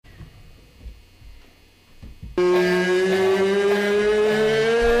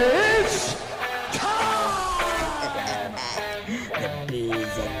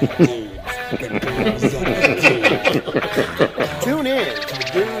Tune in to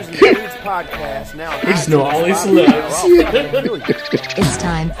the Booze and Dudes podcast now. We just know all these celebs. It's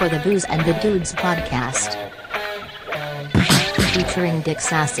time for the Booze and the Dudes podcast. Featuring Dick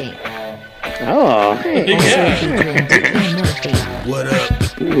Sassy. Oh, Also Yeah. featuring DK Murphy. What up?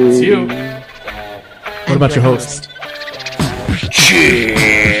 It's you. What about your host?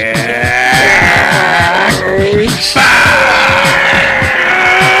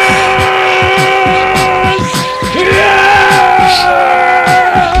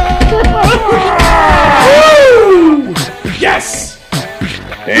 Yes!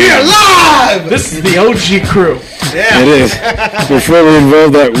 We're live! This is the OG crew. Yeah. it is. Before we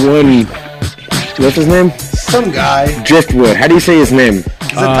involve that one, what's his name? Some guy. Driftwood. How do you say his name?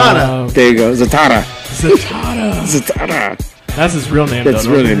 Zatanna. There you go. Zatara. Zatanna. Zatara. That's his real name, That's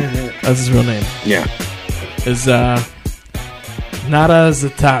though. really, That's his real name. yeah. Is Nada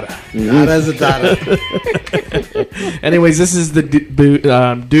Zatada. Nada Zatanna. Anyways, this is the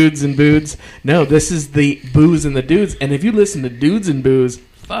Dudes and Boods. No, this is the Booze and the Dudes. And if you listen to Dudes and Booze,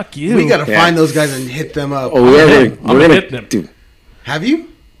 fuck you. We gotta Yeah. find those guys and hit them up. Oh, we're gonna gonna hit them. do. Have you?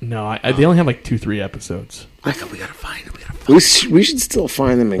 No, they only have like 2-3 episodes. We gotta find them. We gotta find We should still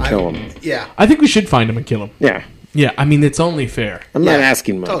find them and kill them. Yeah. I think we should find them and kill them. Yeah. Yeah, I mean, it's only fair. I'm not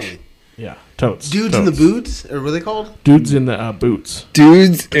asking much. Totally. Yeah, totes. Dudes in the boots? Or what are they called? Dudes in the boots.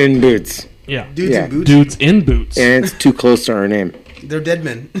 Dudes in boots. Yeah. Dudes Yeah. in boots? Dudes in boots. And it's too close to our name. They're dead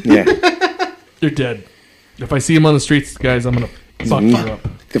men. Yeah. They're dead. If I see them on the streets, guys, I'm going to fuck you up.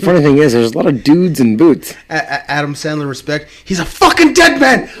 The funny thing is, there's a lot of dudes in boots. Adam Sandler respect. He's a fucking dead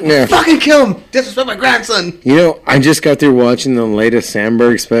man. Yeah. Fucking kill him. Disrespect my grandson. You know, I just got through watching the latest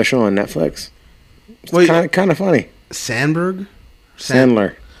Sandberg special on Netflix. Wait, Kind of funny. Sandberg?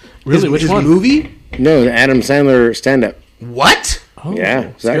 Sandler. Really? Which his one? movie? No, the Adam Sandler stand-up. What? Oh, Yeah,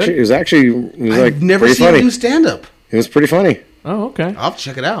 it's good? it was actually like I've never pretty seen funny. him do stand-up. It was pretty funny. Oh, okay. I'll have to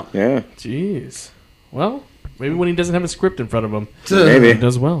check it out. Yeah, Jeez. Well, maybe when he doesn't have a script in front of him, maybe. he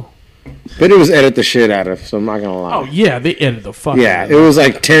does well. But it was edit the shit out of, so I'm not gonna lie. Oh, yeah, they edited the fuck Yeah, out it of was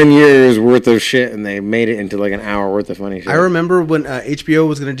like 10 years worth of shit, and they made it into like an hour worth of funny shit. I remember when HBO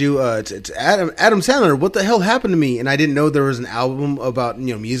was going to do it's Adam Sandler. What the hell happened to me? And I didn't know there was an album about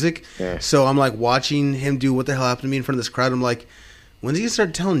music. Yeah. So I'm like watching him do What the Hell Happened to Me in front of this crowd. I'm like, when's he gonna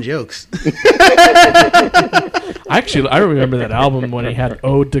start telling jokes? Actually, I remember that album when he had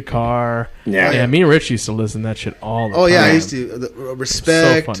Ode to Car. Yeah. Yeah, me and Rich used to listen to that shit all the time. Oh yeah, I used to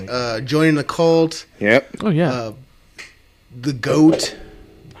respect, So funny. joining the cult, Yep. Oh, yeah. the goat.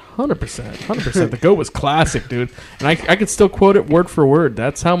 100%. 100%. The Goat was classic, dude. And I could still quote it word for word.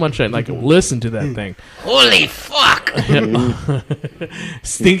 That's how much I listen to that thing. Holy fuck!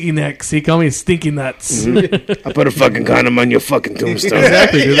 Stinky Necks. He called me Stinky Nuts. I put a fucking condom on your fucking tombstone.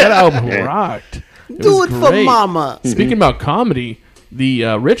 Exactly, dude. That album Yeah. rocked. Do was it for great. mama. Speaking about comedy, the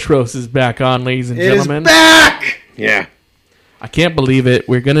Rich Roast is back on, ladies and It is gentlemen. back. Yeah. I can't believe it.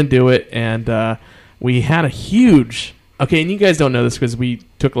 We're going to do it. And we had a huge... Okay, and you guys don't know this because we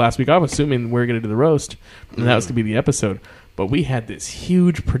took last week off, assuming we were going to do the roast, and that was going to be the episode. But we had this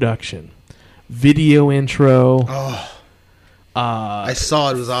huge production. Video intro, I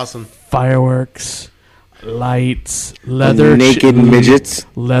saw it. It was awesome. fireworks, lights, leather... Naked midgets.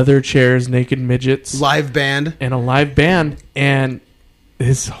 Leather chairs, naked midgets. Live band. And a live band, and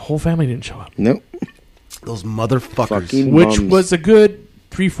his whole family didn't show up. Nope. Those motherfuckers. Fucking Which mums. was a good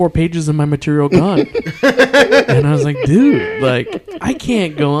 3-4 pages of my material gone. And I was like, dude, like, I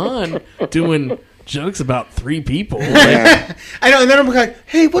can't go on doing jokes about 3 people. Like, Yeah. I know, and then I'm like,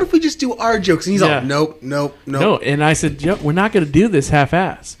 hey, what if we just do our jokes? And he's Yeah. all, nope. no, and I said, yep, we're not going to do this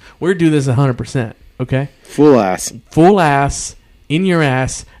half-ass. We're going to do this 100%, okay? Full ass. Full ass, in your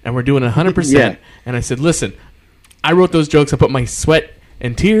ass, and we're doing 100%. Yeah. And I said, listen, I wrote those jokes. I put my sweat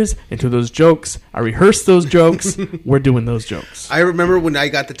and tears into those jokes. I rehearsed those jokes. We're doing those jokes. I remember when I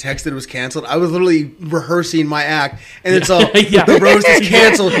got the text that it was canceled, I was literally rehearsing my act, and it's all, Yeah. the roast is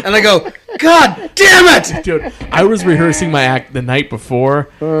canceled, and I go, God damn it! Dude, I was rehearsing my act the night before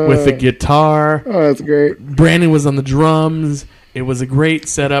with the guitar. Oh, that's great. Brandon was on the drums. It was a great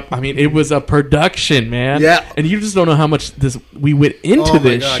setup. I mean, it was a production, man. Yeah. And you just don't know how much we went into Oh my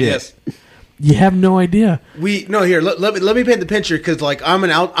this God, shit. yes. You have no idea. Let me paint the picture, because like I'm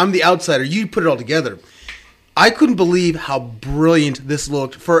the outsider. You put it all together. I couldn't believe how brilliant this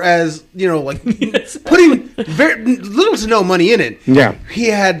looked for, as like putting very little to no money in it. Yeah. He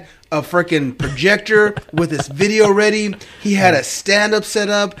had a freaking projector with his video ready. He had a stand-up set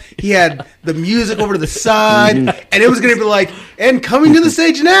up. He had the music over to the side, and it was going to be like, and coming to the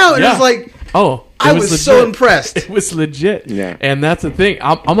stage now. And it was like, Oh, I was so impressed. It was legit. Yeah. And that's the thing.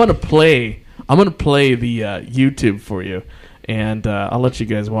 I'm gonna play the YouTube for you, and I'll let you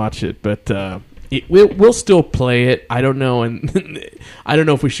guys watch it. But we'll still play it. I don't know, and I don't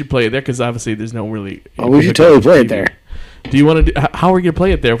know if we should play it there because obviously there's no really. Oh, we should totally play it there. Do you want to? How are we gonna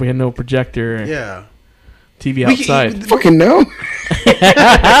play it there if we had no projector? Yeah. TV outside. Fucking no. You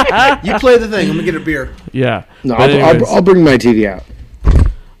play the thing. I'm gonna get a beer. Yeah. No, But anyways, I'll bring my TV out.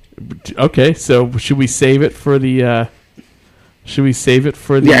 okay, so should we save it for the? Yeah,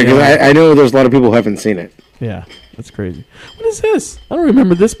 because I know there's a lot of people who haven't seen it. Yeah, that's crazy. What is this? I don't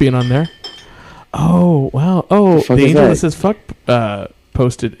remember this being on there. Oh wow! Oh, The fuck the is angel that? that says "fuck"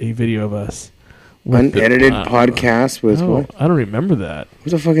 posted a video of us. with the- Unedited podcast with Oh, what? I don't remember that.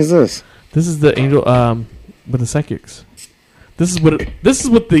 What the fuck is this? This is the angel with the psychics. This is what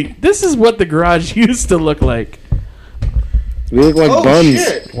the garage used to look like. We look like Oh bums.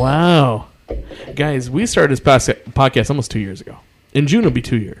 shit! Wow, guys, we started this podcast almost 2 years ago. In June, it'll be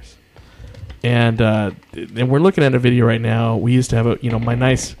 2 years, and we're looking at a video right now. We used to have my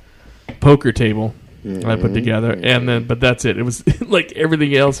nice poker table that I put together, and then but that's it. It was like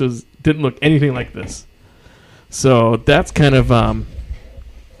everything else didn't look anything like this. So that's kind of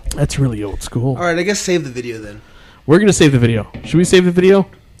that's really old school. All right, I guess save the video then. We're gonna save the video. Should we save the video?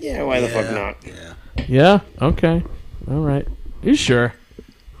 Yeah, why the fuck not? Yeah. Yeah. Okay. All right. You sure?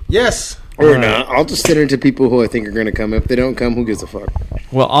 Yes. Or not. I'll just send it to people who I think are going to come. If they don't come, who gives a fuck?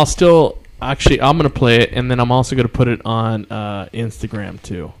 Well, I'm gonna play it, and then I'm also gonna put it on Instagram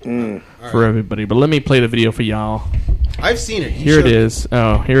too for everybody. But let me play the video for y'all. I've seen it. Here it is.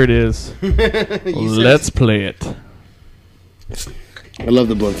 Oh, here it is. Let's play it. I love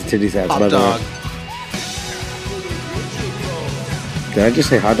the blunts and titties hats, by Hot the dog. way. Did I just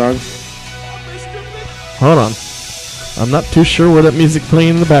say hot dog? Hold on. I'm not too sure where that music playing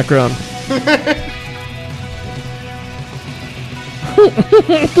in the background.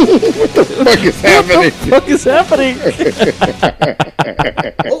 What is happening? What is happening?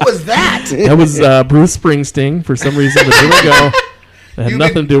 What was that? That was Bruce Springsteen for some reason. But here we go. It had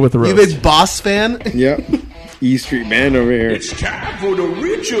nothing to do with the You roast. big Boss fan? Yep. E Street Band over here. It's time for the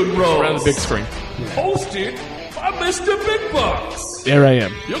Richard Roast. Around the big screen. Hosted by Mr. Big Bucks. There I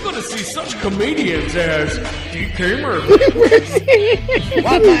am. You're going to see such comedians as DK Murphy,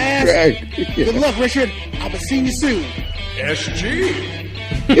 Wipe my ass. Right. Good luck, Richard. I'll be seeing you soon. SG,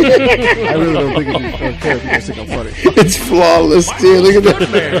 I really don't think if you care if you guys think I'm funny. It's flawless, dude. Look at that.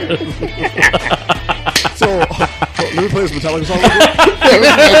 Goodman, So, let me play this Metallica song.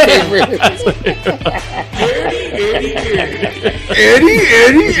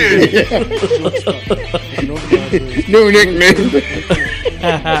 Eddie. No nickname.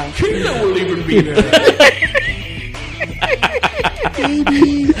 Kino will even be there.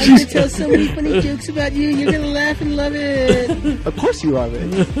 Baby, I'm going to tell so many funny jokes about you, and you're going to laugh and love it. Of course you are,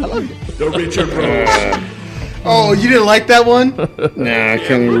 man. I love you. The Richard Roast. Oh, you didn't like that one? Nah, I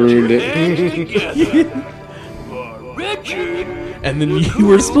kind of ruined it. Richard, And then you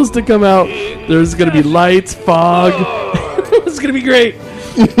were supposed to come out. There's going to be lights, fog. It was going to be great.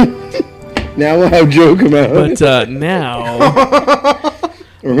 Now we'll have Joe come out. But now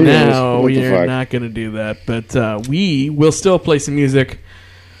Or who knows? What we the are fuck? not going to do that. But we will still play some music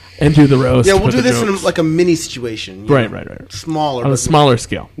and do the roast. Yeah, we'll with do the this in jokes. like a mini situation. you Right, know? right. Smaller. On a but- smaller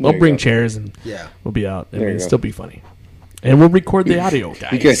scale. We'll you bring go. chairs and Yeah. we'll be out. And There you it'll go. still be funny. And we'll record the audio,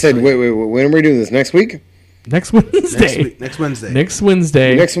 guys. You guys said, wait, when are we doing this? Next week? Next Wednesday. Next week, next Wednesday. Next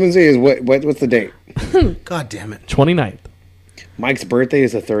Wednesday, Next Wednesday is what's the date? God damn it. 29th. Mike's birthday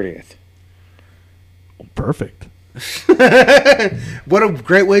is the 30th. Perfect. What a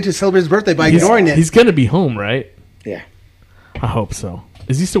great way to celebrate his birthday by ignoring it. He's going to be home, right? Yeah. I hope so.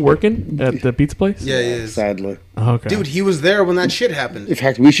 Is he still working at the pizza place? Yeah, he is. Sadly. Okay. Dude, he was there when that shit happened. In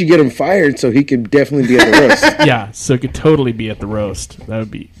fact, we should get him fired so he could definitely be at the roast. Yeah, so it could totally be at the roast. That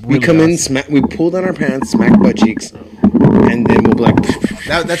would be really We come in, awesome. we pull down our pants, smack butt cheeks, and then we'll be like,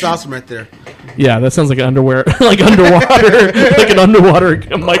 That's awesome right there. Yeah, that sounds like an underwear, like underwater, like an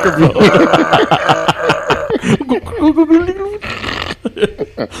underwater microphone.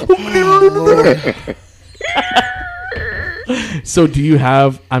 So do you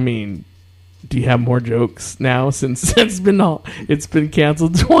have more jokes now since it's been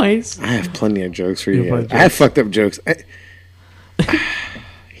canceled twice? I have plenty of jokes for you You have guys. plenty I of have fucked up jokes.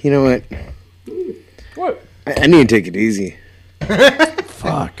 You know what? What? I need to take it easy.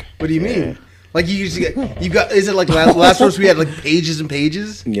 Fuck. What do you mean? Like you used to get, you got? Is it like last roast we had like pages and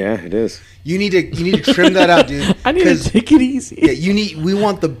pages? Yeah, it is. You need to trim that out, dude. I need to 'Cause, take it easy. yeah, we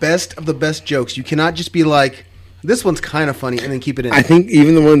want the best of the best jokes. You cannot just be like, This one's kind of funny, and then keep it in. I think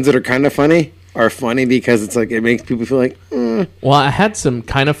even the ones that are kind of funny are funny because it's like it makes people feel like, Well, I had some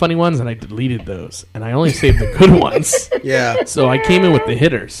kind of funny ones, and I deleted those, and I only saved the good ones. Yeah. So I came in with the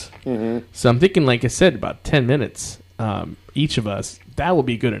hitters. So I'm thinking, like I said, about 10 minutes each of us. That will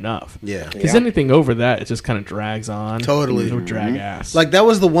be good enough. Yeah. Because anything over that, it just kind of drags on. Totally. It would drag ass. Like, that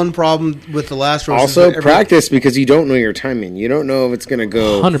was the one problem with the last roast. also practice because you don't know your timing. You don't know if it's going to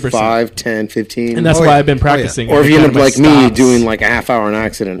go 100%. 5, 10, 15. and that's Oh, why yeah. I've been practicing. or if you end up like me Stops. doing like a half hour an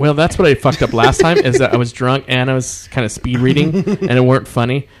accident. Well, that's what I fucked up last time. Is that I was drunk and I was kind of speed reading, and it weren't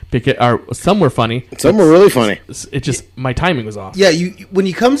funny. Because some were funny. Some were really funny. It just my timing was off. Yeah, when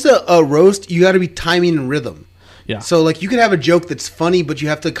it comes to a roast, you got to be timing and rhythm. Yeah. So, like, you can have a joke that's funny, but you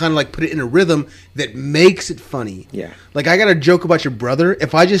have to kind of, like, put it in a rhythm that makes it funny. Yeah. Like, I got a joke about your brother.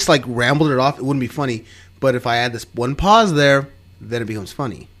 If I just, like, rambled it off, it wouldn't be funny. But if I add this one pause there, then it becomes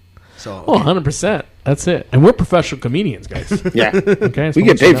funny. So, Oh, 100%. That's it. And we're professional comedians, guys. Yeah. Okay. So We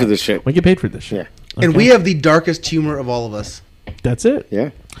get paid for this shit. We get paid for this shit. Yeah. And Okay? we have the darkest humor of all of us. That's it. Yeah.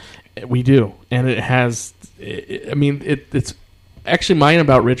 We do. And it has, it's actually mine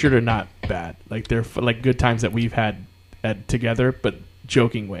about Richard are not bad. Like, they're like good times that we've had together, but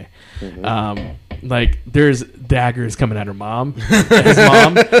joking way. Like, there's daggers coming at her mom. His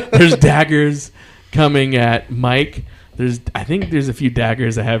mom. There's daggers coming at Mike. I think there's a few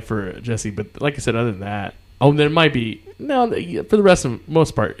daggers I have for Jesse, but like I said, other than that, there might be for the rest of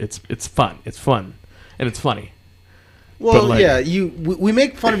most part, it's fun. It's fun, and it's funny. Well, like- yeah, we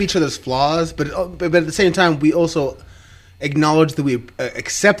make fun of each other's flaws, but at the same time, we also acknowledge that we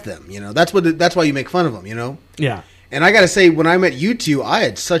accept them. You know, that's why you make fun of them. You know. Yeah. And I gotta say, when I met you two, I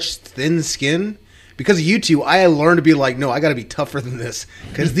had such thin skin. Because of you two, I learned to be like, no, I gotta be tougher than this.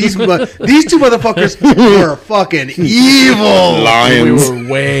 Because these two motherfuckers were fucking evil. Lions. We were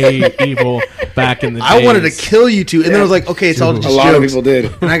way evil back in the days. I wanted to kill you two, and then I was like, okay, it's all just A lot of jokes. people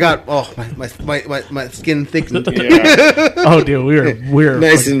did. And I got my skin thickened. Oh, dude, we were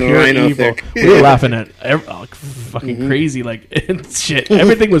Nice fucking and pure rhino evil. thick. We were laughing at fucking crazy, like shit.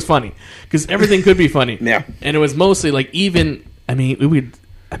 Everything was funny because everything could be funny. Yeah. And it was mostly like even.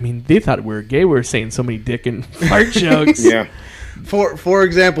 They thought we were gay. We were saying so many dick and fart jokes. Yeah. For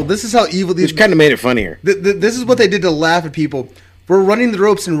example, this is how evil these. Which kind of made it funnier. This is what they did to laugh at people. We're running the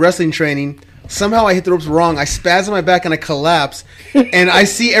ropes in wrestling training. Somehow I hit the ropes wrong. I spaz on my back and I collapse. And I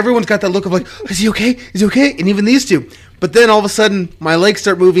see everyone's got that look of like, is he okay? Is he okay? And even these two. But then all of a sudden, my legs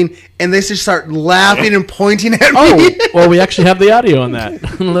start moving, and they just start laughing and pointing at me. Oh, well, we actually have the audio on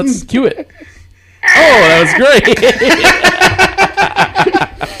that. Let's cue it. Oh, that was great.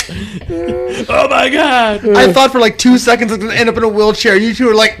 Oh, my God. I thought for like 2 seconds I was going to end up in a wheelchair. You two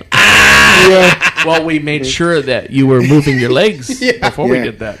were like, Well, we made sure that you were moving your legs before we Yeah.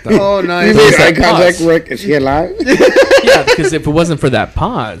 did that. Though. oh, You nice. made that eye contact, pause. Rick. Is she alive? Yeah, because if it wasn't for that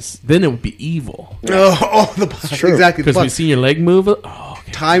pause, then it would be evil. Exactly. Because we see your leg move. Oh,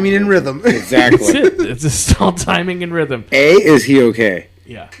 okay. Timing and rhythm. That's Exactly. it. It's just all timing and rhythm. A, is he okay?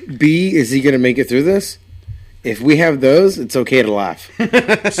 Yeah. B, is he going to make it through this? If we have those, it's okay to laugh.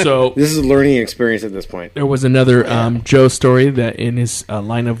 So This is a learning experience at this point. there was another Joe story that in his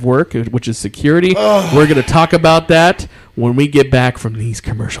line of work, which is security. We're going to talk about that when we get back from these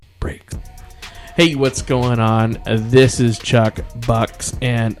commercial breaks. Hey, what's going on? This is Chuck Bucks,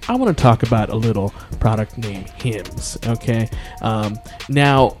 and I want to talk about a little product named Hims. Okay,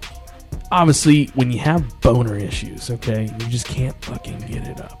 now, obviously, when you have boner issues, okay, you just can't fucking get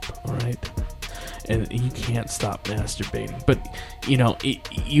it up. All right. And you can't stop masturbating, but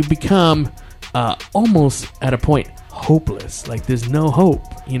you become almost at a point hopeless. Like there's no hope,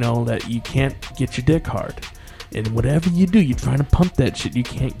 that you can't get your dick hard. And whatever you do, you're trying to pump that shit, you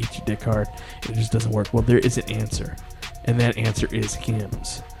can't get your dick hard. It just doesn't work. Well, there is an answer, and that answer is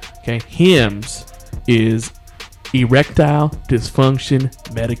Hims. Okay, Hims is erectile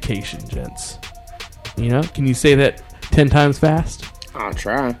dysfunction medication, gents. Can you say that 10 times fast? I'll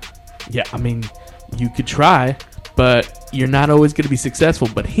try. Yeah, you could try, but you're not always going to be successful.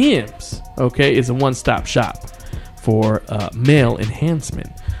 But Hims, okay, is a one-stop shop for male enhancement.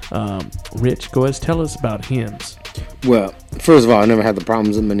 Rich, go ahead and tell us about Hims. Well, first of all, I never had the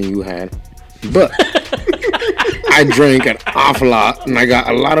problems that many of you had. But I drank an awful lot, and I got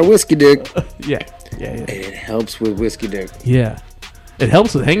a lot of whiskey dick. Yeah. And it helps with whiskey dick. Yeah. It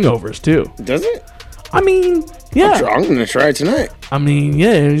helps with hangovers, too. Does it? Yeah. I'm going to try it tonight.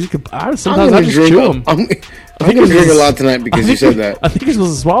 Yeah. Sometimes I gonna just drink chew a- them. I'm going to drink a lot tonight because you said that. I think you're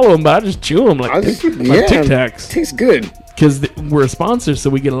supposed to swallow them, but I just chew them like Tic Tacs. Tastes good. Because we're a sponsor, so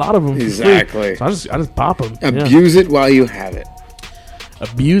we get a lot of them. for free. Exactly. So I just pop them. Abuse it while you have it.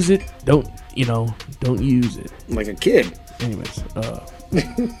 Abuse it. Don't don't use it. Like a kid. Anyways,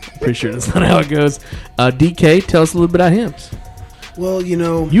 pretty sure that's not how it goes. DK, tell us a little bit about Hims. Well, You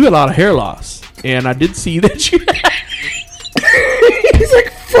had a lot of hair loss, and I did see that you He's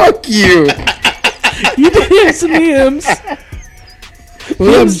like, fuck you. you did have some Hims.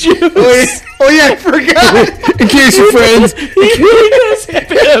 Hims juice. oh yeah, I forgot. In case your friends, He really does have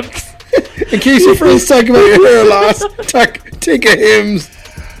Hims. in case your friends talk about your hair loss, take a Hims.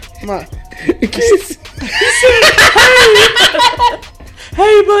 My- In case.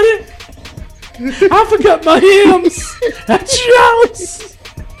 Hey, buddy. I forgot my Hims at your house.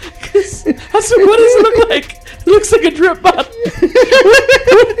 I said, what does it look like? It looks like a drip bottle.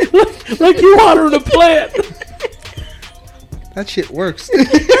 like you're watering a plant. that shit works. Did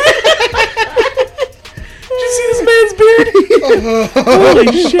you see this man's beard? Holy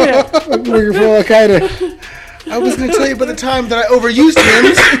shit. Looking for all kind of. I was going to tell you about the time that I overused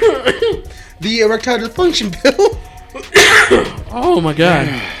Hims, the erectile dysfunction pill. Oh, my God.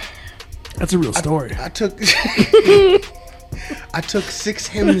 That's a real story. I took I took 6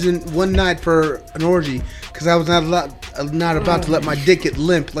 Hims in one night for an orgy because I was not about to let my dick get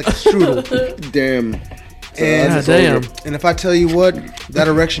limp like a strudel. Damn. And, damn. and if I tell you what, that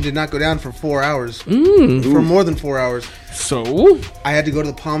erection did not go down for 4 hours. For more than 4 hours. So? I had to go to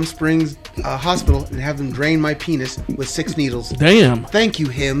the Palm Springs hospital and have them drain my penis with 6 needles. Damn. Thank you,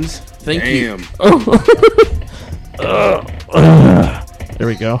 Hims. Thank you. Damn. There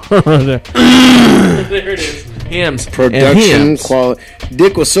we go. There it is. Hims. And Production Hims. quality.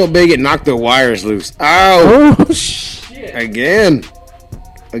 Dick was so big it knocked the wires loose. Ow! Oh, shit. Again.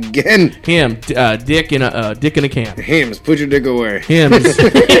 Him. Dick in a can. Hims, put your dick away. Hims.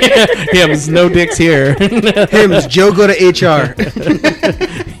 Hims. No dicks here. Hims, Joe, go to HR.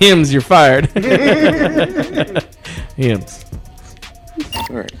 Hims, you're fired. Hims.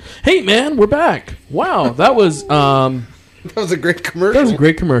 All right. Hey, man, we're back. Wow, that was That was a great commercial. a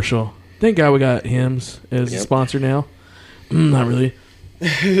great commercial. Thank God we got Hims as a sponsor now. Not really.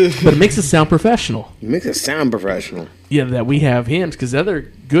 But it makes us sound professional. It makes it sound professional. Yeah, that we have Hims, because other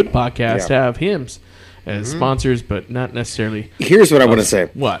good podcasts have Hims as sponsors, but not necessarily. Here's what I want to say.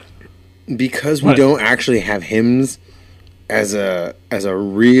 What? Because we What? don't actually have Hims as a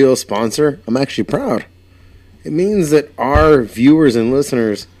real sponsor, I'm actually proud. It means that our viewers and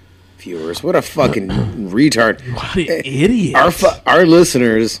listeners, what a fucking retard. What an idiot. Our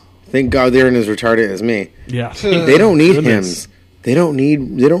listeners, thank God they're as retarded as me. Yeah. They don't need Goodness. Hims. They don't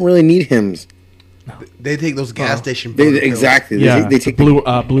really need Hims. They take those gas station They, pills. exactly. Yeah, They take Blue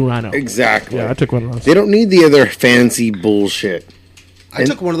Rhino. exactly. Yeah, I took one of those. They don't need the other fancy bullshit. I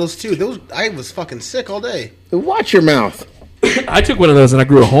took one of those too. I was fucking sick all day. Watch your mouth. I took one of those and I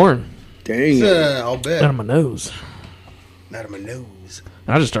grew a horn Dang. I'll bet. out of my nose. Out of my nose.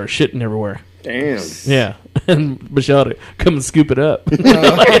 I just started shitting everywhere. Damn. Yeah. And Michelle to come and scoop it up.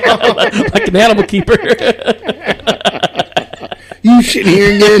 like an animal keeper. You shitting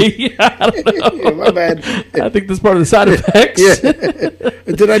here again? Yeah, I don't know. Yeah, my bad. I think that's part of the side effects. Yeah.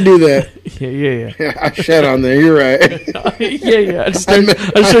 Did I do that? Yeah. I shat on there. You're right. Yeah. I just started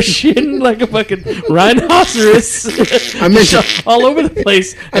shitting like a fucking rhinoceros. I meant to. all over the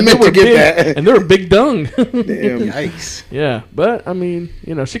place. I meant to get big, that. And they were big dung. Damn. Yikes. Yeah, but I mean,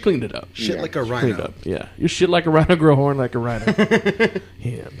 she cleaned it up. Shit like a Cleaned rhino. up. Yeah, you shit like a rhino, grow horn like a rhino.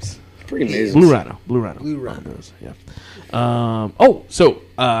 Hims. Pretty amazing. Blue rhino. Blue rhino. Yeah.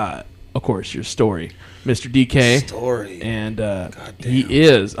 Of course, your story, Mr. DK. Story. And he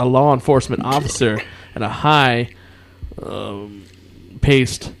is a law enforcement officer at a high-paced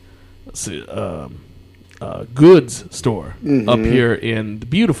goods store up here in the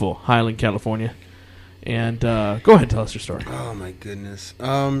beautiful Highland, California. And go ahead and tell us your story. Oh my goodness.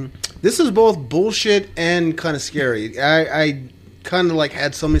 This is both bullshit and kind of scary. I kind of like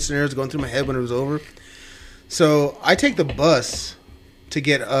had so many scenarios going through my head when it was over. So I take the bus to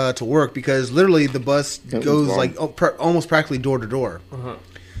get to work because literally the bus goes like almost practically door to door.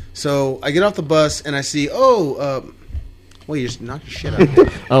 So I get off the bus and I see, well, you just knocked your shit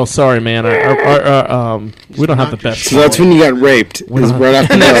out. Oh, sorry, man. We don't have the best. So that's when you got raped. Is right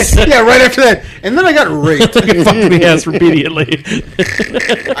after that. Yeah, right after that. And then I got raped. Fucking fucked me ass repeatedly.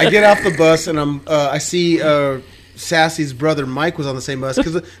 I get off the bus and I see Sassy's brother Mike was on the same bus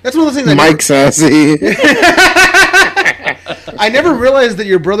because that's one of the things. Mike Sassy. I never realized that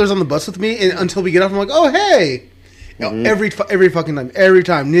your brother's on the bus with me until we get off. I'm like, oh hey. Every fucking time, every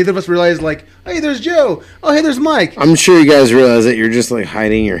time. Neither of us realized like, hey, there's Joe. Oh, hey, there's Mike. I'm sure you guys realize that you're just like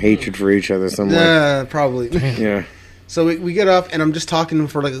hiding your hatred for each other somewhere. Probably. Yeah. So we get off and I'm just talking to him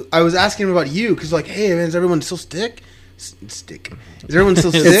for like, I was asking him about you because like, hey man, is everyone still sick? Stick. Is everyone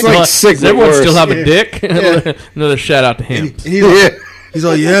still sick? It's like sick, Does everyone but still worse. have a dick? Yeah. Another shout out to him. And he's like, he's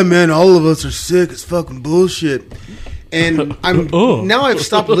like, yeah, man, all of us are sick. It's fucking bullshit. And now I've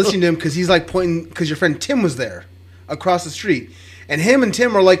stopped listening to him because he's like pointing, because your friend Tim was there across the street. And him and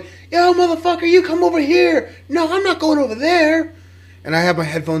Tim are like, yo, motherfucker, you come over here. No, I'm not going over there. And I have my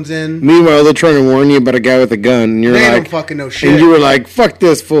headphones in. Meanwhile, they're trying to warn you about a guy with a gun, and you're They like, don't fucking know shit. and you were like, "Fuck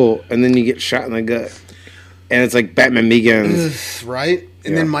this fool," and then you get shot in the gut, and it's like Batman Begins. Right?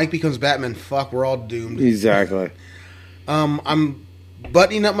 And Yeah. then Mike becomes Batman. Fuck, we're all doomed. Exactly. I'm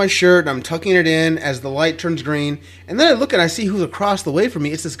buttoning up my shirt, and I'm tucking it in as the light turns green. And then I look and I see who's across the way from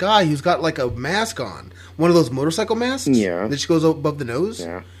me. It's this guy who's got like a mask on. One of those motorcycle masks. Yeah. That just goes above the nose.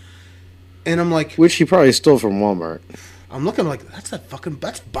 Yeah. And I'm like, Which he probably stole from Walmart. I'm looking like,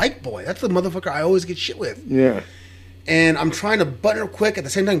 that's Bike Boy. That's the motherfucker I always get shit with. Yeah. And I'm trying to button it quick, at the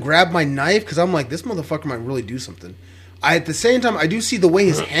same time grab my knife, because I'm like, this motherfucker might really do something. At the same time, I do see the way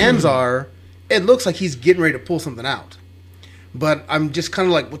his hands are, it looks like he's getting ready to pull something out. But I'm just kind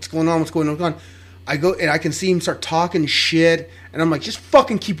of like, what's going on, what's going on? I go, and I can see him start talking shit, and I'm like, just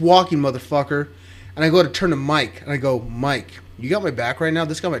fucking keep walking, motherfucker. And I go to turn to Mike, and I go, Mike, you got my back right now?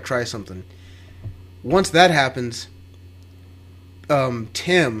 This guy might try something. Once that happens,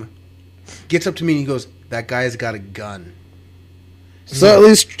 Tim gets up to me and he goes, that guy's got a gun. So at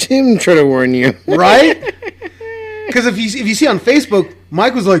least Tim tried to warn you. Right? Because if you see on Facebook,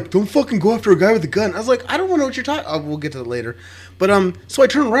 Mike was like, don't fucking go after a guy with a gun. I was like, I don't want to know what you're talking about. We'll get to that later. But so I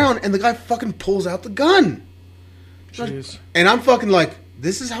turn around and the guy fucking pulls out the gun. Jeez. And I'm fucking like,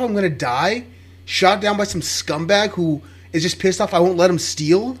 this is how I'm going to die? Shot down by some scumbag who is just pissed off I won't let him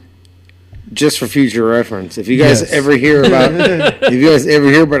steal? Just for future reference, if you guys Yes. ever hear about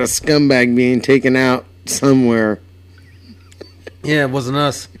a scumbag being taken out somewhere, Yeah, it wasn't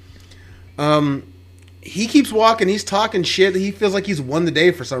us. He keeps walking. He's talking shit. He feels like he's won the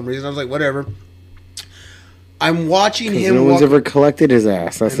day for some reason. I was like, whatever. I'm watching him no one's walk. ever collected his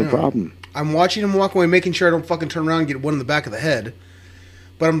ass. That's the know. problem. I'm watching him walk away, making sure I don't fucking turn around and get one in the back of the head.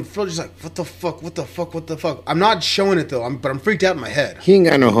 But I'm just like, what the fuck, what the fuck, what the fuck? I'm not showing it though. But I'm freaked out in my head. He ain't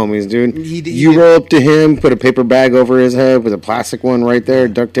got no homies, dude. He you did- roll up to him, put a paper bag over his head with a plastic one right there,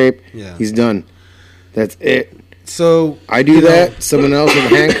 duct tape. Yeah. He's done. That's it. So I do that. Someone else with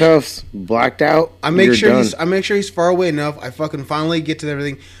handcuffs, blacked out. I make you're sure done. I make sure he's far away enough. I fucking finally get to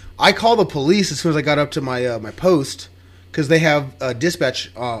everything. I call the police as soon as I got up to my my post because they have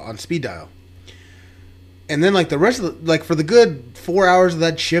dispatch on speed dial. And then like the rest of the, for the good 4 hours of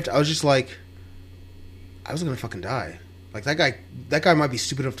that shift, I was just like, I was gonna fucking die. Like that guy might be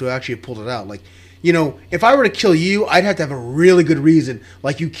stupid enough to actually have pulled it out. Like, you know, if I were to kill you, I'd have to have a really good reason.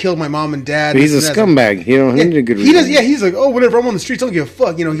 Like you killed my mom and dad. But he's a this and that. scumbag. He don't need a good reason. He does. Yeah, he's like, oh, whatever. I'm on the streets. I don't give a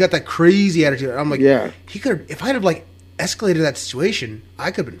fuck. You know, he got that crazy attitude. I'm like, Yeah. He could. If I'd have like escalated that situation,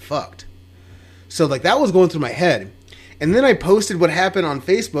 I could have been fucked. So like that was going through my head, and then I posted what happened on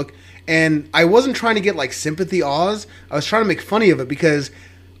Facebook, and I wasn't trying to get like sympathy awes. I was trying to make funny of it because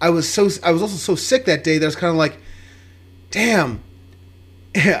I was also so sick that day that I was kind of like, damn.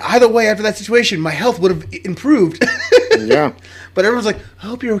 Either way, after that situation, my health would have improved. Yeah. But everyone's like, I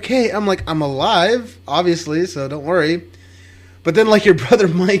hope you're okay. I'm like, I'm alive, obviously, so don't worry. But then, like, your brother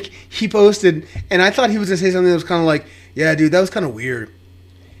Mike, he posted, and I thought he was going to say something that was kind of like, yeah, dude, that was kind of weird.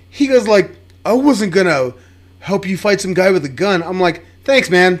 He goes, like, I wasn't going to help you fight some guy with a gun. I'm like, thanks,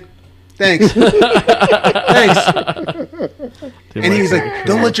 man. Thanks. Thanks. And he was like,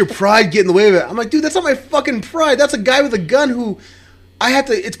 don't let your pride get in the way of it. I'm like, dude, that's not my fucking pride. That's a guy with a gun who I have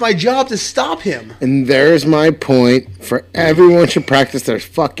to, it's my job to stop him. And there's my point for everyone should practice their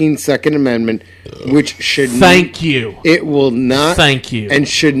fucking Second Amendment, which should Thank you. It will not. Thank you. And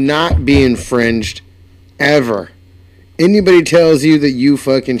should not be infringed ever. Anybody tells you that you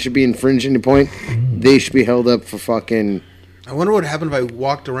fucking should be infringed any point, they should be held up for fucking. I wonder what happened if I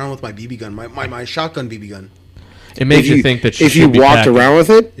walked around with my BB gun, my shotgun BB gun. It makes you think that if you should be walked packing. around with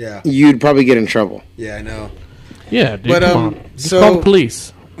it, Yeah. you'd probably get in trouble. Yeah, I know. Yeah, dude. But, Come on. Just so- call the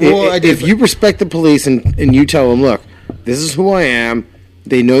police. Well, I did. If you respect the police and you tell them, look, this is who I am.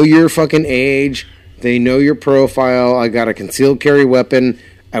 They know your fucking age. They know your profile. I got a concealed carry weapon.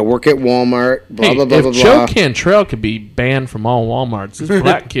 I work at Walmart. Blah Hey, blah blah if blah Joe blah. Cantrell could be banned from all WalMarts, this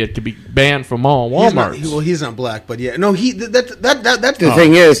black kid could be banned from all He's not, WalMarts. he's not black, but yeah, no, that's The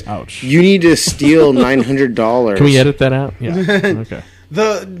thing is, ouch. you need to steal $900. Can we edit that out? Yeah. Okay.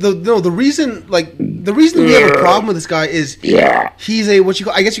 the reason we have a problem with this guy is he's a what you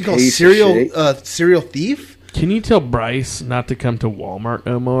call, I guess you call Piece of shit. serial thief. Can you tell Bryce not to come to Walmart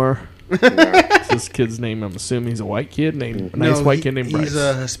no more? It's this kid's name, I'm assuming he's a white kid named No, white kid named Bryce. He's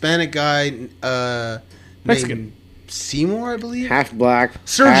a Hispanic guy, Mexican. named Seymour, I believe. Half black.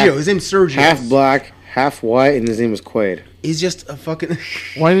 Sergio. His name's Sergio. Half black, half white, and his name was Quaid. He's just a fucking.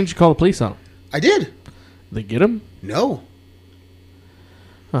 Why didn't you call the police on him? I did. They get him? No.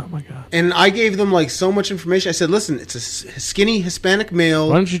 Oh my god. And I gave them like so much information. I said, listen, it's a skinny Hispanic male.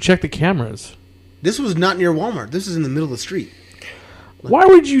 Why don't you check the cameras? This was not near Walmart. This is in the middle of the street. Why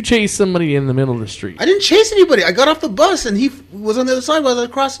would you chase somebody in the middle of the street? I didn't chase anybody. I got off the bus and he was on the other side while I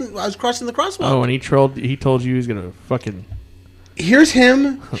was crossing the crosswalk. Oh, and he told you he was gonna fucking. Here's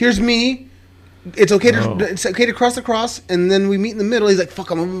him. Here's me. It's okay Oh. to cross the cross, and then we meet in the middle. He's like,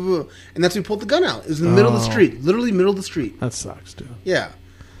 "Fuck him," and that's when we pulled the gun out. It was in the middle of the Oh. street, literally middle of the street. That sucks, dude. Yeah.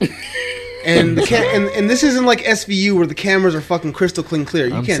 And and this isn't like SVU where the cameras are fucking crystal clear.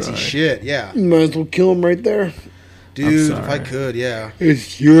 You I'm can't sorry. see shit. Yeah, You might as well kill him right there. dude. If sorry. I could, yeah.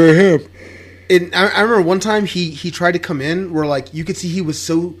 It's you or him. And I remember one time he tried to come in where like you could see he was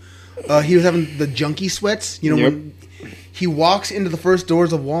so he was having the junkie sweats. You know, Yep. when he walks into the first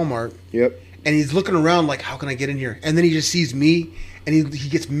doors of Walmart Yep. and he's looking around like, how can I get in here? And then he just sees me and he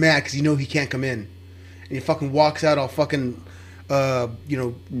gets mad because he can't come in, and he fucking walks out all fucking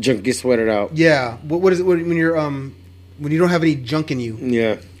Junkie sweated out. yeah. What is it when you're when you don't have any junk in you?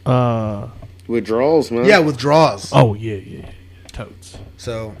 Yeah. Withdrawals, man. Yeah, withdrawals. Oh yeah. Totes.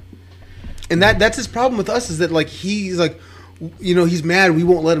 So, and that's his problem with us is that like he's like, he's mad we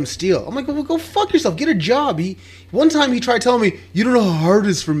won't let him steal. I'm like, well, go fuck yourself, get a job. One time he tried telling me, you don't know how hard it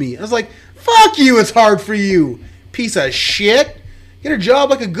is for me. I was like, fuck you, it's hard for you, piece of shit. Get a job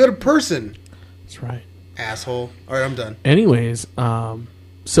like a good person, That's right. asshole. All right, I'm done. Anyways,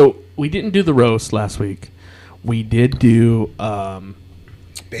 so we didn't do the roast last week. We did do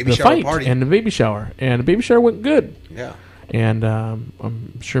Baby the shower fight party. and the baby shower, and the baby shower went good. Yeah. And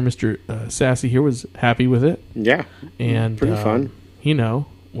I'm sure Mr. Sassy here was happy with it. Yeah. And Pretty fun.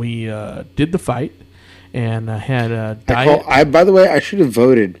 We did the fight and had a diet. By the way, I should have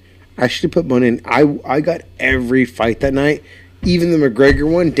voted. I should have put money in. I got every fight that night, even the McGregor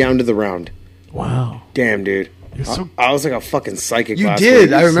one, down to the round. Wow. Damn, dude. You're so- I was like a fucking psychic. You last did.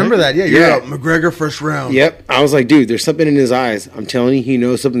 week. I remember that. Yeah, you're Yeah. out McGregor first round. Yep. I was like, dude, there's something in his eyes. I'm telling you, he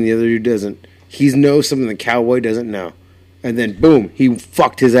knows something the other dude doesn't. He knows something the cowboy doesn't know. And then, boom, he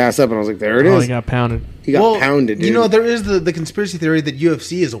fucked his ass up. And I was like, there it Oh, is. he got pounded. He got pounded, dude. There is the conspiracy theory that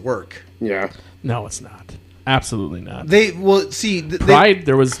UFC is a work. Yeah. No, it's not. Absolutely not. Pride.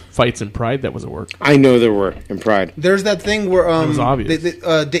 There was fights in Pride that was a work. I know there were in Pride. There's that thing where It was obvious.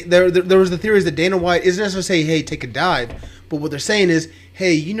 there was the theories that Dana White isn't necessarily saying, hey, take a dive, but what they're saying is,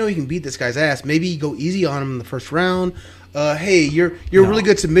 hey, you can beat this guy's ass. Maybe you go easy on him in the first round. Hey, you're a really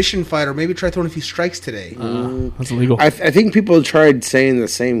good submission fighter. Maybe try throwing a few strikes today. That's illegal. I think people tried saying the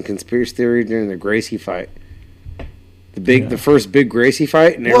same conspiracy theory during the Gracie fight. The first big Gracie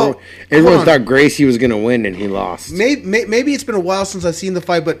fight, and Well, everyone hold on. thought Gracie was going to win, and he lost. Maybe it's been a while since I've seen the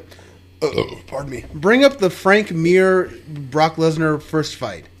fight, but pardon me. Bring up the Frank Mir Brock Lesnar first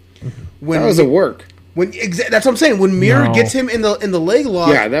fight. When That was a work. That's what I'm saying. When Mir No. gets him in the leg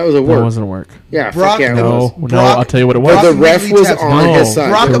lock, Yeah, that was a that work. wasn't a work. Yeah, Brock- fuck yeah, it No, was. no, Brock- I'll tell you what it But was. the Brock ref immediately was taps. on No. his side.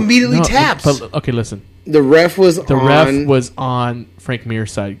 Brock immediately No, taps. But, okay, listen. The ref was The on. ref was on Frank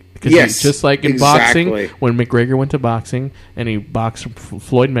Mir's side. Because Yes, just like in exactly. boxing, when McGregor went to boxing and he boxed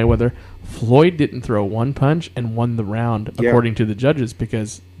Floyd Mayweather, Floyd didn't throw one punch and won the round, Yeah. according to the judges,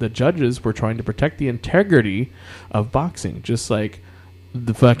 because the judges were trying to protect the integrity of boxing. Just like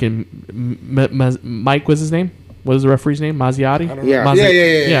the fucking Mike was his name? What was the referee's name? Mazziotti? Yeah.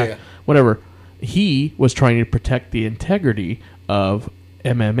 Yeah. Whatever. He was trying to protect the integrity of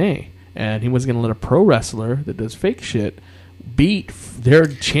MMA. And he wasn't going to let a pro wrestler that does fake shit beat their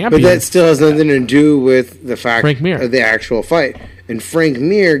champion. But that still has nothing to do with the fact Frank Mir. of the actual fight. And Frank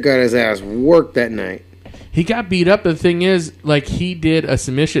Mir got his ass worked that night. He got beat up. The thing is, like, he did a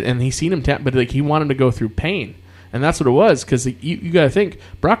submission and he seen him tap, but like he wanted to go through pain, and that's what it was. Because you got to think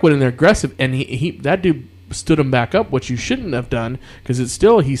Brock went in there aggressive, and he that dude stood him back up, which you shouldn't have done, because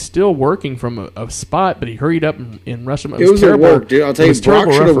he's still working from a spot, but he hurried up and rushed him. It was a terrible. work, dude. I'll tell It you, was Brock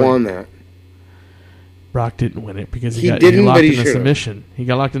terrible should have refereeing. won that. Brock didn't win it because He he didn't, locked but he in a should've. submission. He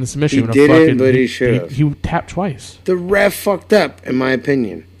got locked in a submission. He with a didn't, fucking, but he should've. He tapped twice. The ref fucked up, in my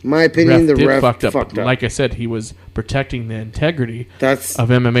opinion. The Did ref fucked up. fucked up. Like I said, he was protecting the integrity That's of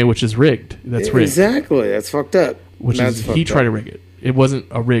MMA, which is rigged. That's rigged. exactly. That's fucked up. Which That's is fucked he tried up. to rig it. It wasn't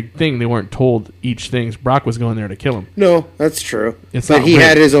a rigged thing. They weren't told each thing. Brock was going there to kill him. No, that's true. It's but not he rigged.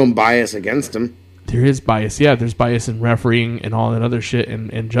 had his own bias against him. There is bias. Yeah, there's bias in refereeing and all that other shit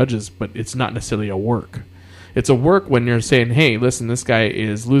and judges, but it's not necessarily a work. It's a work when you're saying, hey, listen, this guy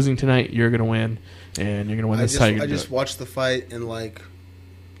is losing tonight. You're going to win, and you're going to win this. How you're I gonna do just it. watched the fight and like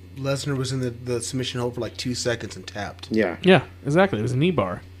Lesnar was in the submission hold for like 2 seconds and tapped. Yeah. Yeah, exactly. It was a knee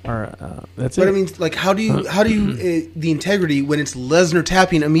bar. Or that's it. But I mean, like, how do you the integrity when it's Lesnar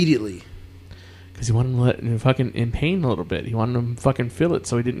tapping immediately? Because he wanted to let him fucking in pain a little bit. He wanted him to fucking feel it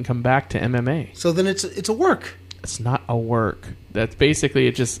so he didn't come back to MMA. So then it's a work. It's not a work. That's basically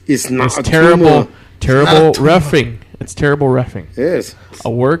it. Just It's not a terrible, tumor. terrible reffing. It's terrible reffing. It is. A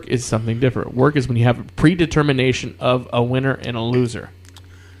work is something different. Work is when you have a predetermination of a winner and a loser.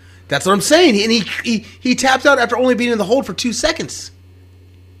 That's what I'm saying. And he tapped out after only being in the hold for 2 seconds.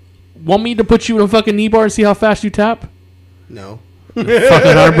 Want me to put you in a fucking knee bar and see how fast you tap? No. Fucking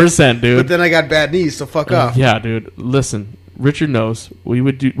 100%, dude. But then I got bad knees, so fuck off. Yeah, dude. Listen, Richard knows. We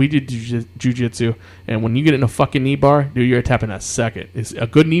did jujitsu, and when you get in a fucking knee bar, dude, you're tapping a second. It's a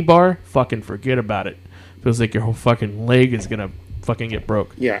good knee bar. Fucking forget about it. Feels like your whole fucking leg is gonna fucking get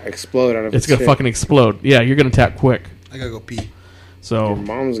broke. Yeah, explode out of It's its gonna shit. fucking explode. Yeah, you're gonna tap quick. I gotta go pee. So Your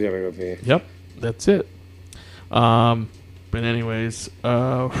mom's gotta go pee. yep, that's it. But anyways,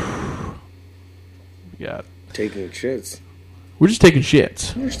 yeah, Taking shits. we're just taking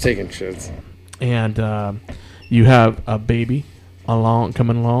shits, We're just taking shits. and you have a baby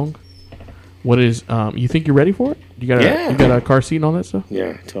coming along. What is you think you're ready for it? You got Yeah. you got a car seat and all that stuff.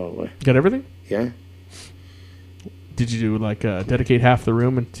 Yeah, totally. You got everything? Yeah. Did you do like dedicate half the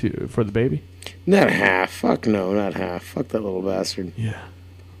room for the baby? Not half. Fuck no, not half. Fuck that little bastard. Yeah,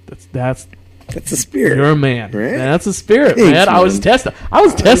 that's That's the spirit. you're a man. Right? That's a spirit, Thanks, man. I was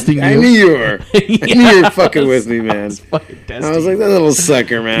man. testing you. I knew you were. I knew you were Yes. fucking with me, man. Fucking testing I was like, that little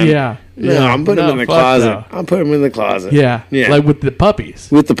sucker, man. Yeah. No, Yeah. I'm putting him in the fuck closet. no. I'll put him in the closet. Yeah. Yeah. Like with the puppies.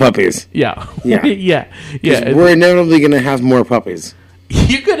 With the puppies. Yeah. Yeah. yeah. Yeah. We're inevitably going to have more puppies.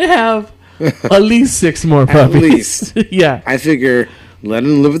 You're going to have at least 6 more At puppies. least. yeah. I figure let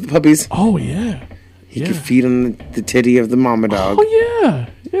him live with the puppies. Oh, yeah. He Yeah. can feed on the titty of the mama dog. Oh, yeah.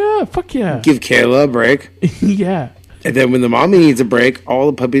 Yeah. Fuck yeah. Give Kayla a break. yeah. And then when the mommy needs a break, all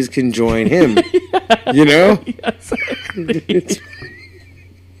the puppies can join him. You know?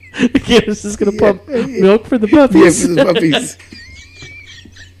 Yeah, it's just going to pump milk for the Yeah, puppies. for the puppies.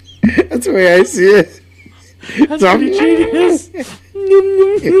 That's the way I see it. That's pretty genius.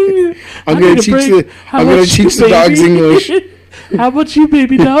 I'm going to teach the dogs English. How about you,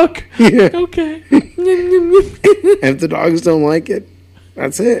 baby dog? Yeah. Okay. And if the dogs don't like it,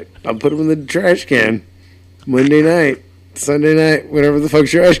 that's it. I'll put them in the trash can. Monday night, Sunday night, whenever the fuck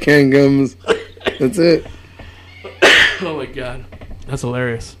trash can comes. That's it. Oh my god, that's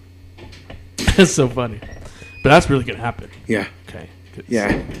hilarious. That's so funny, but that's really gonna happen. Yeah. Okay. 'Cause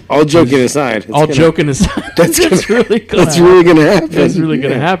Yeah. All joking aside. it's All gonna- joking aside, That's really gonna That's really going to happen. That's really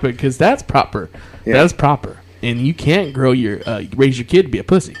gonna Yeah. happen because that's proper. Yeah. That's proper, and you can't raise your kid to be a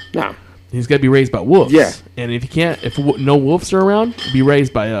pussy. No. He's got to be raised by wolves. Yeah. And if you can't, no wolves are around, be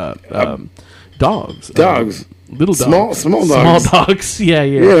raised by dogs. Dogs. Little dogs. Small Small dogs. dogs. Yeah,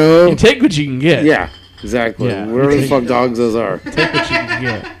 yeah. You know. You take what you can get. Yeah. Exactly. Yeah. Whatever the fuck dogs those are. Take what you can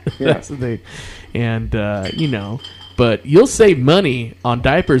get. That's the thing. And, but you'll save money on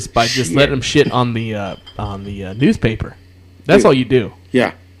diapers by just letting them shit on the newspaper. That's Dude. all you do.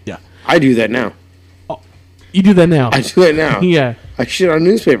 Yeah. Yeah. I do that now. You do that now. I do that now. Yeah. I shit on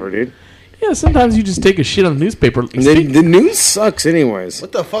newspaper, dude. Yeah, sometimes you just take a shit on the newspaper. And the news sucks anyways.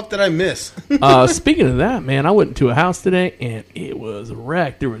 What the fuck did I miss? Speaking of that, man, I went to a house today and it was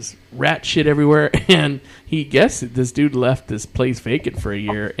wrecked. There was rat shit everywhere, and he guessed that this dude left this place vacant for a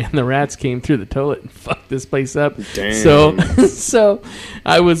year, and the rats came through the toilet and fucked this place up. Damn. So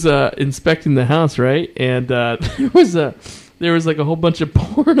I was inspecting the house, right, and there was like a whole bunch of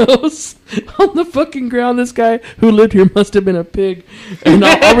pornos on the fucking ground. This guy who lived here must have been a pig. And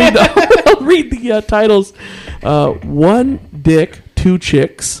I'll read the titles. 1 Dick, 2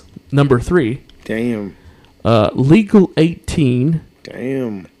 Chicks. Number 3. Damn. Legal 18.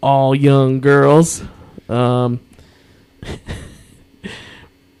 Damn. All young girls.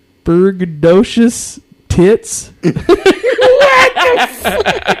 Bergadocious tits. Is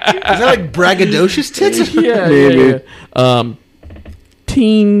that like braggadocious tits? Yeah.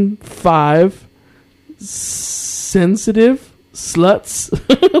 Teen 5. Sensitive sluts.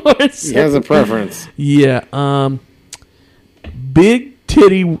 He has a preference. Yeah. Big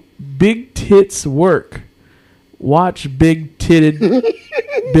tits work. Watch big titted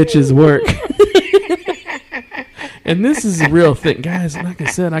bitches work. And this is a real thing, guys. Like I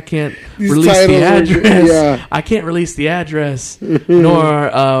said, I can't These release the titles are- address. yeah. I can't release the address, nor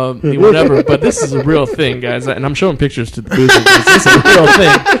whatever. But this is a real thing, guys. And I'm showing pictures to the boozers. This is a real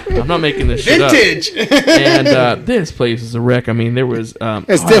thing. I'm not making this shit up. Vintage. And this place is a wreck. I mean, there was.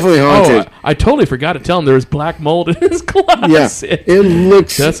 It's definitely haunted. I totally forgot to tell him there was black mold in his closet. Yeah, it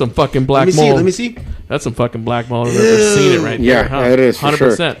looks. That's some fucking black Let me see. mold. Let me see. That's some fucking black mold. I've never seen it right Yeah, there. Huh? that is for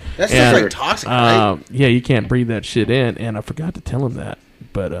sure. 100%. That's And, just like toxic, right? yeah, you can't breathe that shit in. And I forgot to tell him that.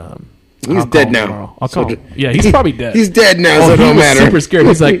 But He's I'll dead call him now. tomorrow. I'll So call him. Yeah, he's probably dead. He's dead now, so Oh, it he don't was matter. super scared.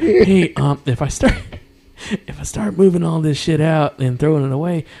 He's like, hey, if I start moving all this shit out and throwing it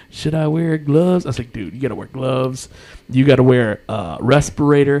away, should I wear gloves? I was like, dude, you got to wear gloves. You got to wear a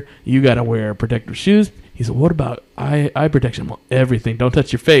respirator. You got to wear protective shoes. He said, what about eye protection? Well, everything. Don't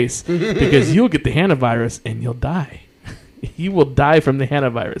touch your face because you'll get the hantavirus and you'll die. You will die from the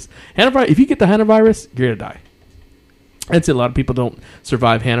hantavirus. If you get the hantavirus, you're going to die. I'd say a lot of people don't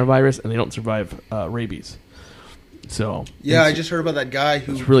survive hantavirus and they don't survive rabies. So Yeah, I just heard about that guy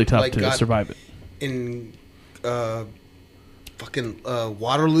who it's really tough like, to got survive it. in fucking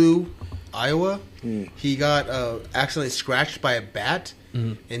Waterloo, Iowa. He got accidentally scratched by a bat,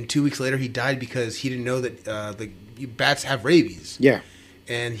 and 2 weeks later he died because he didn't know that the bats have rabies. Yeah.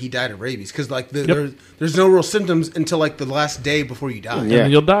 And he died of rabies because like there's no real symptoms until like the last day before you die. And Yeah.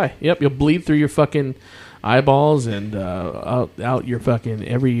 then you'll die. Yep, you'll bleed through your fucking eyeballs and out your fucking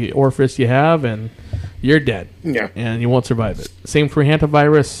every orifice you have, and you're dead. Yeah. And you won't survive it. Same for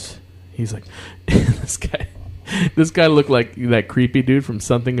hantavirus. He's like, this guy looked like that creepy dude from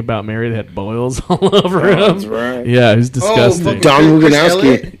Something About Mary that had boils all over him. That's right. Yeah, he's disgusting. fucking Don Chris Luganowski.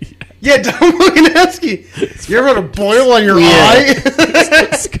 Elliott? Yeah, Don Luganowski. You ever had a boil on your eye?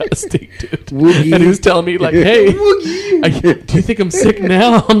 It's disgusting, dude. Woogie. And he was telling me like, hey, Woogie. do you think I'm sick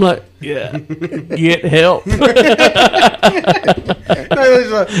now? I'm like, yeah, get help.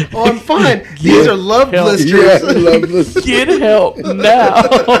 Oh, I'm fine. These are love help. blisters. Yeah, loveless. Get help now.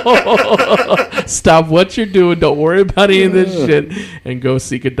 Stop what you're doing. Don't worry about any of this shit and go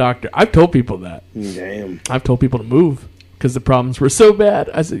seek a doctor. I've told people that. Damn. I've told people to move because the problems were so bad.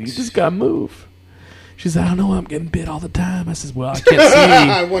 I said, you just got to move. She said, I don't know. I'm getting bit all the time. I said, well, I can't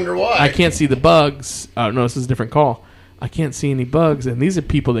I see. wonder why. I can't see the bugs. No, this is a different call. I can't see any bugs. And these are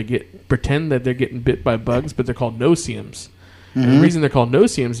people that pretend that they're getting bit by bugs, but they're called no-see-ums. And the reason they're called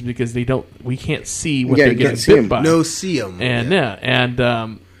no-see-ums is because we can't see what Yeah, they're you can't getting see bit 'em. by. No see 'em. And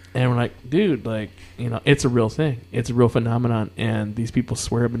and we're like, dude, like, it's a real thing. It's a real phenomenon. And these people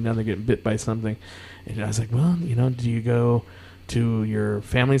swear up and down they're getting bit by something. And I was like, well, do you go to your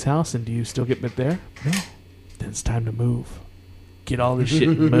family's house and do you still get bit there? No. Then it's time to move. Get all this shit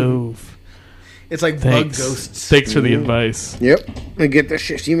and move. It's like Thanks. bug ghosts. Thanks for the advice. Yep. I get the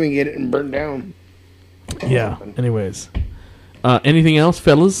shit. You may get it and burn down. Yeah. Anyways. Anything else,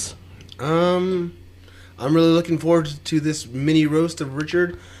 fellas? I'm really looking forward to this mini roast of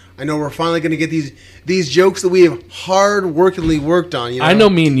Richard. I know we're finally going to get these jokes that we have hard-workingly worked on. I know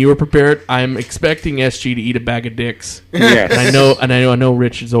me and you were prepared. I'm expecting SG to eat a bag of dicks. Yes. And I know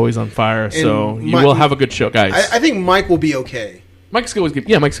Rich is always on fire, so you will have a good show, guys. I think Mike will be okay. Mike's always good.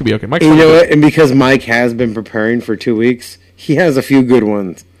 Yeah, Mike's gonna be okay. Mike's You know fine. what? And because Mike has been preparing for 2 weeks, he has a few good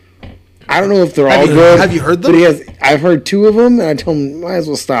ones. I don't know if they're all good. Have you heard them? But I've heard 2 of them, and I told him, might as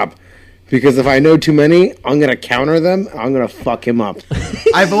well stop. Because if I know too many, I'm going to counter them. I'm going to fuck him up.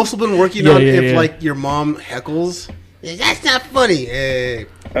 I've also been working on if like your mom heckles. That's not funny. Hey,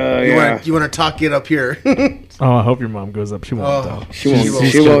 you want to talk it up here? Oh, I hope your mom goes up. She won't, though.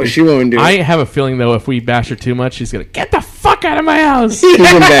 She won't do I it. have a feeling, though, if we bash her too much, she's going to get the fuck out of my house. Even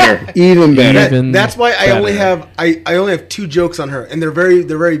better. Even better. Even That's why I only better. have I only have 2 jokes on her, and they're very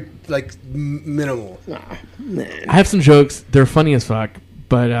like minimal. I have some jokes. They're funny as fuck,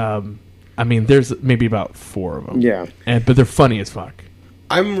 but I mean, there's maybe about 4 of them. Yeah. But they're funny as fuck.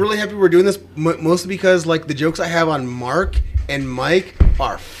 I'm really happy we're doing this, mostly because like the jokes I have on Mark and Mike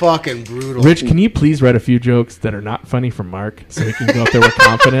are fucking brutal. Rich, can you please write a few jokes that are not funny from Mark so we can go up there with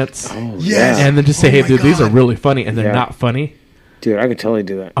confidence? Yes. And then just say, Oh hey, my dude, these are God. really funny, and they're Yeah. not funny. Dude, I could totally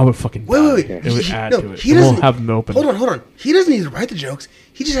do that. I would fucking Wait. die. It would add to it. He And we'll doesn't have them open. Hold on. He doesn't need to write the jokes.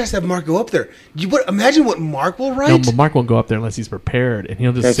 He just has to have Mark go up there. Imagine what Mark will write. No, but Mark won't go up there unless he's prepared, and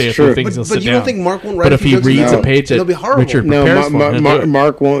he'll just That's say a true. few things. But He'll sit you down. don't think Mark won't write But a if few he jokes reads no. a page that It'll be horrible. Richard No, prepares for him, he'll do it.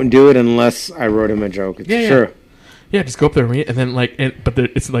 Mark won't do it unless I wrote him a joke. It's Yeah. true. Yeah, just go up there and then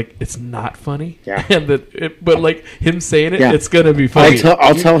it's not funny. Yeah. But like him saying it, Yeah. it's gonna be funny.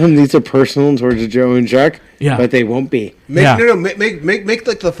 I'll tell him these are personal towards Joe and Jack. Yeah. But they won't be. Make Yeah. make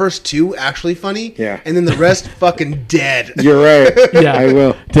like the first 2 actually funny. Yeah. And then the rest fucking dead. You're right. Yeah, I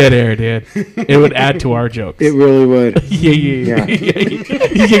will. Dead air, dude. It would add to our jokes. It really would. Yeah.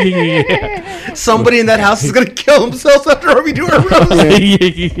 Somebody in that house is gonna kill themselves after we do our roast.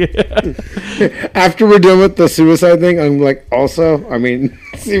 After we're done with the suicide thing, I'm like, also, I mean,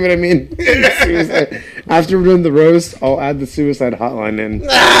 see what I mean? Suicide. After we're doing the roast, I'll add the suicide hotline in.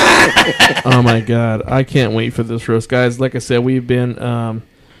 Oh my god, I can't wait for this roast, guys. Like I said, we've been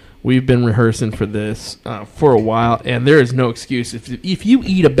rehearsing for this for a while, and there is no excuse. If you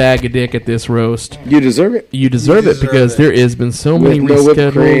eat a bag of dick at this roast, You deserve it. you deserve it because there has been so many With no whipped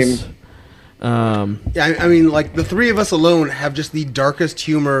reschedules. Yeah, I mean, like the 3 of us alone have just the darkest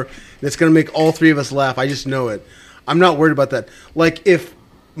humor that's gonna make all 3 of us laugh. I just know it. I'm not worried about that. Like if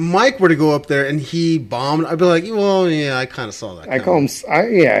Mike were to go up there and he bombed, I'd be like, well, yeah, I kind of saw that. I call him.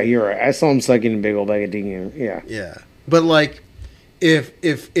 Yeah, you're right. I saw him sucking a big old bag of dingy. Yeah. Yeah, but like, if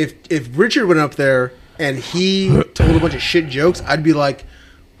Richard went up there and he told a bunch of shit jokes, I'd be like,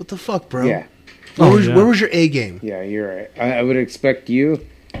 what the fuck, bro? Yeah. Where was your A game? Yeah, you're right. I would expect you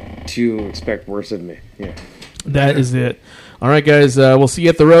to expect worse of me. Yeah. That is it. All right, guys. We'll see you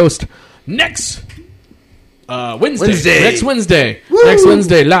at the roast next Wednesday. Next Wednesday. Woo! Next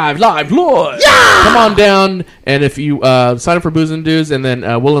Wednesday. Live. Yeah! Come on down, and if you sign up for Booze and Dudes, and then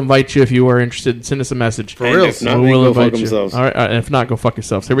we'll invite you if you are interested. Send us a message. For real. If not, We'll go fuck invite you. themselves. All right. And if not, go fuck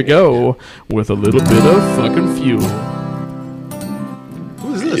yourselves. Here we go with a little bit of fucking fuel.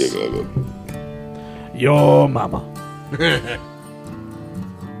 Who is this? Your mama.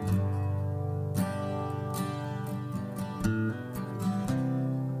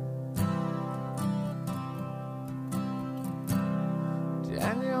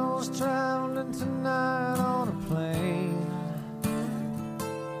 Daniel's traveling tonight on a plane.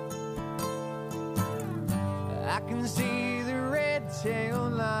 I can see the red tail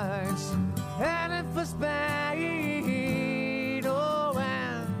lights heading for Spain. Oh,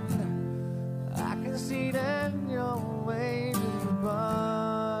 and I can see Daniel waving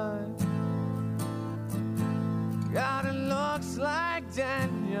by. God, it looks like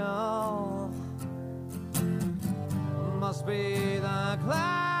Daniel must be the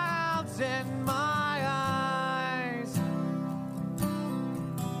clouds in my eyes.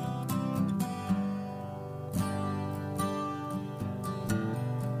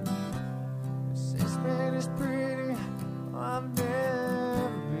 This man is pretty, I've never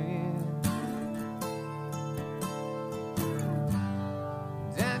been.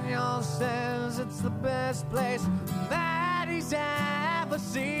 Daniel says it's the best place that he's ever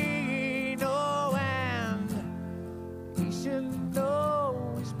seen. Oh, and he should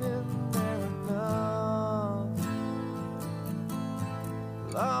know he's been there enough.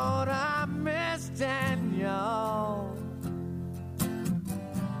 Lord, I miss Daniel.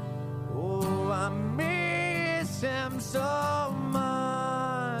 Oh, I miss him so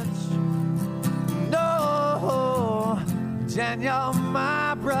much. No, Daniel,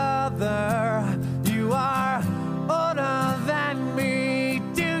 my brother, you are older than me.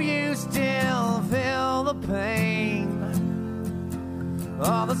 Do you still feel the pain?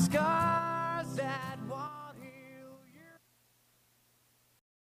 All the scars